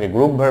প্রিপোজিশন থাকে,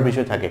 গ্রুপ ভার্ব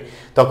বিষয় থাকে,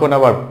 তখন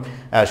আবার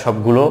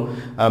সবগুলো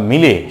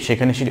মিলে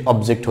সেখানে সেটি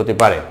অবজেক্ট হতে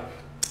পারে।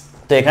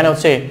 তো এখানে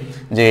হচ্ছে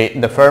যে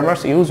the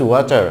farmers use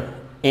water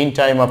in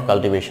time of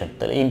cultivation,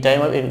 তাহলে ইন টাইম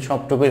অফ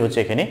সবটুকুই হচ্ছে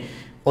এখানে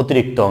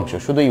অতিরিক্ত অংশ,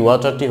 শুধু এই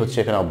ওয়াটারটি হচ্ছে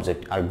এখানে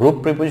অবজেক্ট। আর গ্রুপ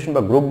প্রিপোজিশন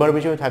বা গ্রুপ ভার্ব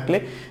হিসেবে থাকলে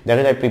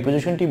দেখা যায়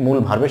প্রিপোজিশনটি মূল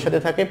ভার্বের সাথে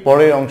থাকে,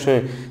 পরের অংশে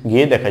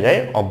গিয়ে দেখা যায়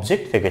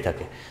অবজেক্ট থেকে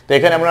থাকে। তো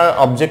এখানে আমরা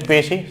অবজেক্ট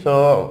পেয়েছি, so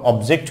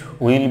object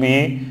will be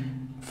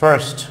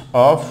first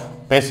of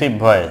passive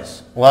voice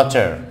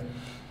water.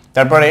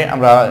 তারপরে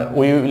আমরা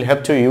we will have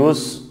to use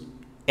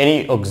any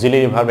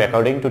auxiliary verb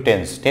according to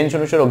tense, tense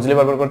অনুসারে অক্সিলারি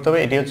ব্যবহার করতে হবে।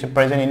 এটি হচ্ছে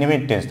প্রেজেন্ট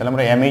ইনডিফিনিট টেন্স, তাহলে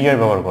আমরা এম ইজ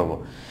ব্যবহার করব।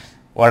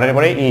 ওয়াটারের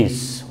পরে ইজ,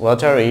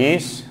 ওয়াটার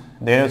ইজ,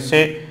 দেন হচ্ছে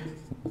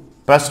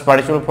first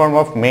participle form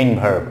of main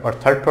verb R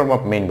third form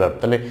of main verb,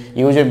 তাহলে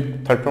ইউজের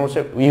থার্ড ফর্ম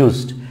হচ্ছে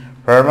used,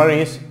 farmer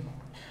is,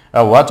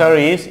 water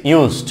is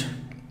used.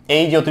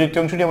 এই যে অতিরিক্ত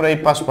অংশটি আমরা এই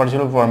পাস্ট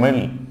পার্টিসিপল ফর্মে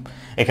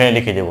এখানে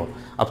লিখে দেবো।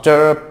 After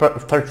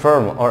third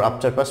form or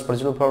after past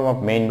participle form of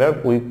main verb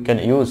we can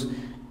use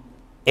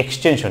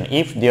extension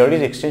if there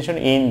is extension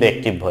in the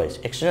active voice.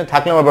 Extension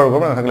থাকলে আমরা ব্যবহার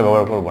করবো, না থাকলে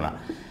ব্যবহার করবো না।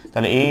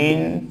 তাহলে in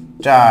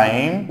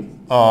time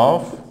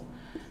of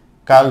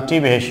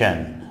cultivation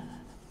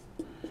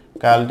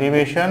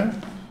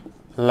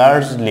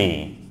largely,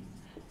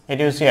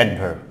 এটি হচ্ছে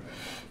অ্যাডভার্ব।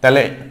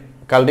 তাহলে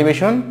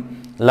cultivation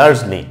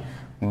largely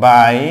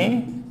by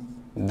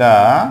the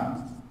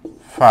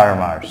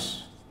farmers,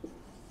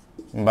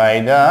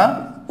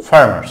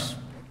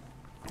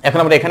 এখন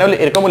আমরা এখানে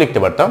এরকমও লিখতে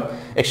পারতাম,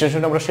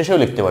 এক্সটেনশন আমরা শেষেও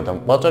লিখতে পারতাম,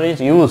 water is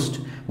used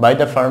by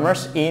the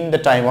farmers in the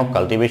time of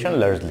cultivation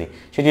largely,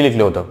 সেটি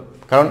লিখলে হতো।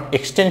 কারণ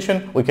extension,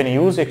 we can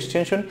use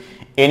extension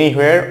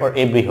anywhere or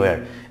everywhere.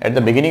 At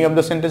the beginning of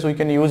the sentence we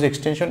can use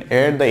extension,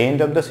 at the end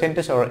of the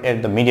sentence or at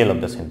the middle of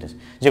the sentence,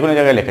 যে কোনো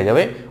জায়গায় লেখা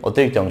যাবে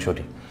অতিরিক্ত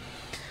অংশটি।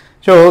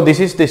 So this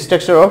is the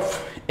structure of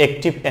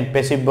active and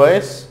passive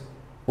voice.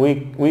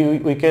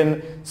 We can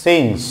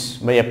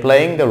change by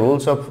applying the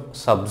rules of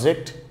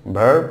subject,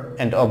 verb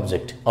and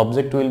object.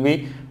 Object will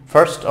be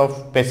first of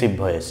passive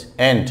voice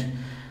and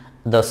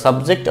the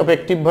subject of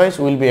active voice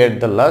will be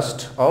at the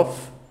last of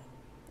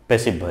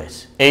passive voice.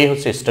 এই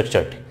হচ্ছে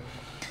স্ট্রাকচারটি।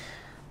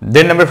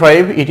 Then number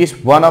 5, it is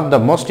one of the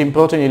most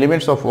important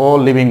elements of all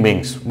living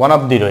beings. One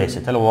of the রয়েছে,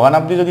 তাহলে one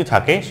of the যদি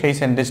থাকে সেই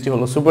সেন্টেন্সটি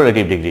হলো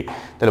superlative degree.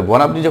 তাহলে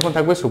one of the যখন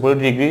থাকবে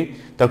সুপারলেটিভ ডিগ্রি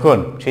তখন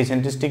সেই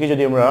সেন্টেন্সটিকে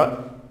যদি আমরা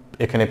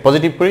এখানে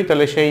পজিটিভ করি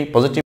তাহলে সেই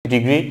positive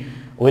degree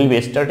will be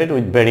started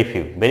with very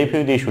few. Very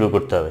few দিয়ে শুরু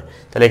করতে হবে।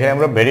 তাহলে এখানে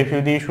আমরা ভেরি ফিউ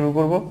দিয়ে শুরু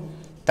করব।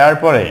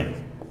 তারপরে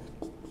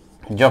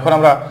যখন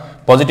আমরা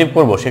পজিটিভ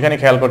করব সেখানে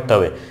খেয়াল করতে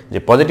হবে যে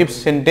পজিটিভ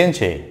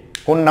সেন্টেন্সে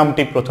কোন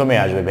নামটি প্রথমে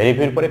আসবে, ভেরি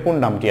ফিউর পরে কোন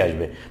নামটি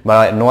আসবে বা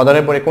নো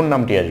আদারের পরে কোন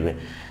নামটি আসবে।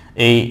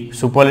 এই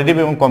সুপারলেটিভ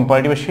এবং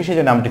কম্পারেটিভের শেষে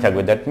যে নামটি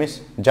থাকবে দ্যাট মিনস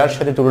যার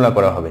সাথে তুলনা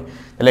করা হবে।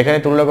 তাহলে এখানে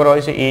তুলনা করা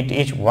হয়েছে it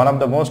is one of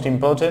the most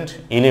important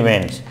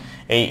elements.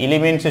 এই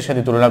এলিমেন্টসের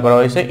সাথে তুলনা করা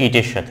হয়েছে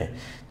ইটের সাথে।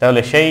 তাহলে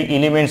সেই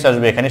এলিমেন্টস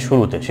আসবে এখানে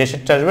শুরুতে,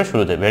 শেষেরটা আসবে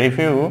শুরুতে। Very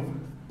few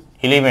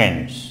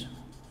elements,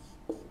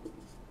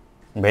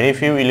 very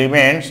few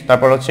elements,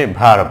 তারপর হচ্ছে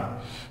ভার্ব।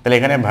 তাহলে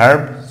এখানে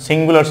ভার্ব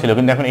সিঙ্গুলার ছিল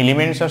কিন্তু এখন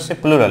এলিমেন্টস আসছে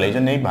প্লুরাল, এই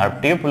জন্য এই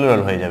ভার্বটিও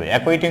প্লুরাল হয়ে যাবে,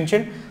 একই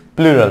টেন্সের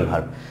প্লুরাল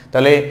ভার্ব।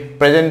 তাহলে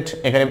প্রেজেন্ট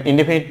এখানে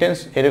ইনডেফিনিট টেন্স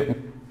এর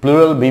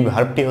প্লুরাল বি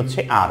ভার্বটি হচ্ছে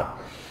আর।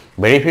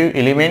 ভেরি ফিউ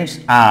এলিমেন্টস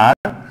আর,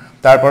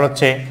 তারপর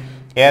হচ্ছে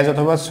অ্যাজ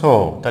অথবা সো।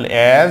 তাহলে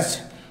অ্যাজ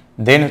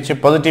দেন হচ্ছে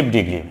পজিটিভ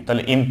ডিগ্রি,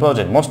 তাহলে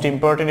ইম্পর্টেন্ট, মোস্ট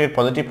ইম্পর্টেন্ট এর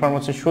পজিটিভ ফর্ম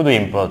হচ্ছে শুধু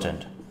important.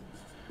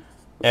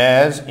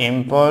 As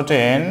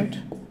important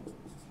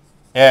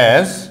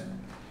as,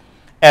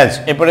 as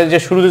এরপরে যে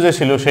শুরুতে যে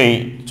ছিল সেই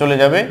চলে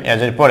যাবে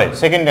অ্যাজের পরে,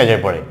 সেকেন্ড অ্যাজের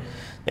পরে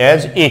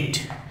অ্যাজ ইট।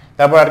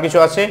 তারপর আর কিছু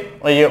আছে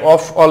ওই যে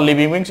অফ অল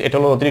লিভিং বিংস, এটা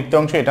হলো অতিরিক্ত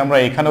অংশ, এটা আমরা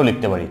এখানেও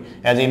লিখতে পারি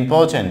as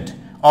important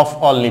of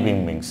all living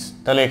beings.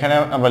 তাহলে এখানে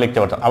আমরা লিখতে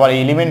পারতাম, আবার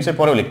এলিমেন্টসের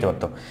পরেও লিখতে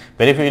পারতাম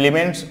very few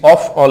elements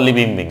of all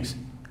living beings,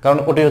 কারণ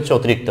ওটাই হচ্ছে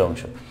অতিরিক্ত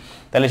অংশ।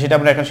 তাহলে সেটা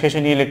আমরা এখন শেষে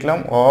নিয়ে লিখলাম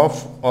অফ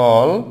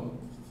অল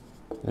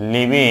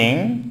লিভিং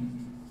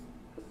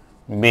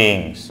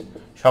বিংস,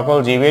 সকল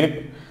জীবের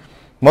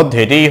মধ্যে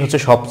এটাই হচ্ছে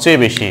সবচেয়ে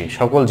বেশি,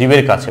 সকল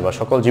জীবের কাছে বা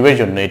সকল জীবের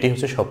জন্য এটি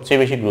হচ্ছে সবচেয়ে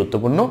বেশি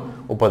গুরুত্বপূর্ণ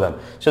উপাদান।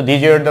 So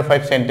these are the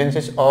 5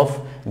 sentences of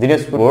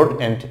Dinajpur board,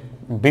 and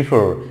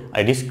before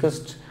I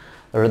discussed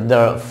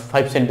the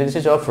 5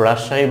 sentences of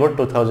Rajshahi board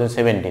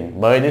 2017.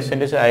 By this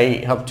sentence I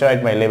have tried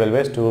my level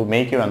best to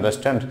make you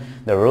understand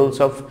the rules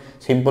of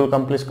simple,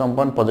 complex,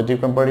 compound, positive,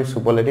 comparative,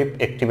 superlative,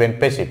 active and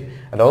passive,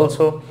 and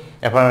also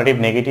affirmative,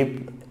 negative,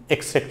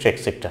 etc.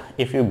 etc.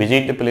 If you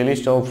visit the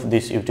playlist of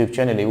this YouTube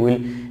channel you will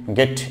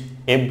get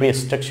every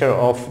structure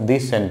of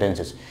these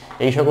sentences.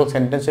 এই সকল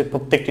সেন্টেন্সের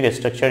প্রত্যেকটির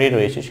স্ট্রাকচারই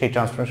রয়েছে সেই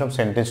transformation of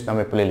sentence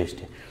নামে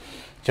প্লেলিস্টে।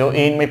 So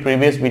in my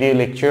previous video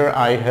lecture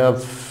I have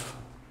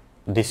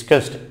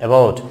discussed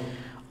about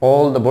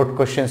all the board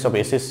questions of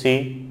SSC,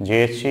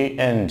 JSC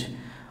and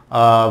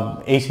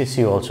HSC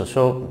also.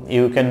 So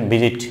you can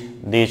visit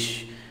this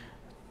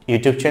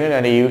YouTube channel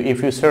and if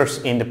you search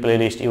in the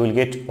playlist you will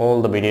get all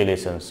the video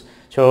lessons.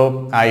 So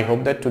I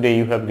hope that today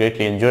you have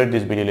greatly enjoyed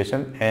this video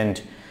lesson, and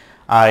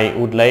I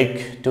would like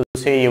to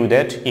say you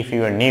that if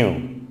you are new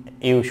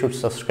you should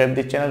subscribe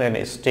the channel and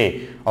stay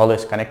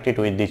always connected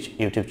with this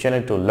YouTube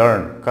channel to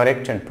learn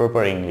correct and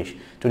proper English.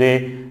 Today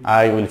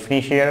I will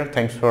finish here.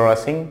 Thanks for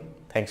watching.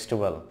 Thanks to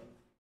all.